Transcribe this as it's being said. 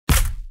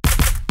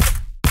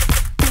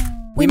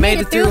We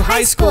made it through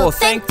high school,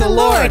 thank the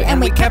Lord.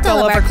 And we kept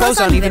all of our clothes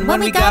on even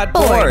when we got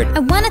bored. I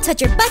wanna touch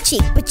your butt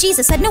cheek, but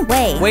Jesus said no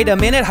way. Wait a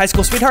minute, high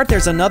school sweetheart,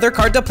 there's another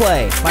card to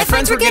play. My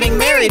friends were getting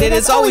married, it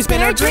has always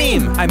been our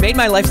dream. I made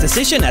my life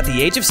decision at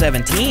the age of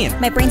 17.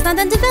 My brain's not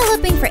done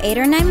developing for 8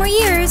 or 9 more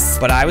years.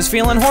 But I was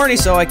feeling horny,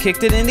 so I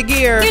kicked it into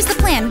gear. Here's the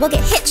plan, we'll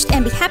get hitched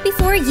and be happy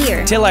for a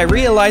year. Till I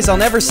realize I'll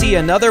never see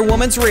another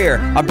woman's rear.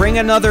 I'll bring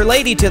another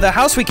lady to the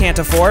house we can't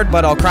afford,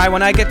 but I'll cry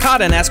when I get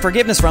caught and ask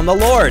forgiveness from the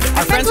Lord.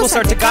 Our friends will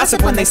start to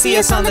gossip when they see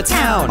us on the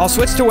town. I'll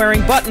switch to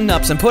wearing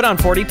button-ups and put on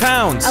 40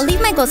 pounds. I'll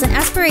leave my goals and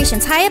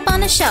aspirations high up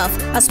on a shelf.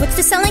 I'll switch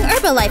to selling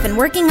Herbalife and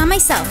working on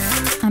myself.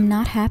 I'm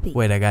not happy.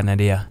 Wait, I got an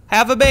idea.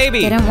 Have a baby.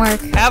 Didn't work.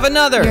 Have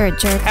another. You're a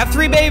jerk. Have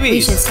 3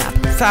 babies. We should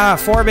stop.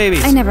 4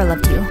 babies. I never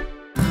loved you.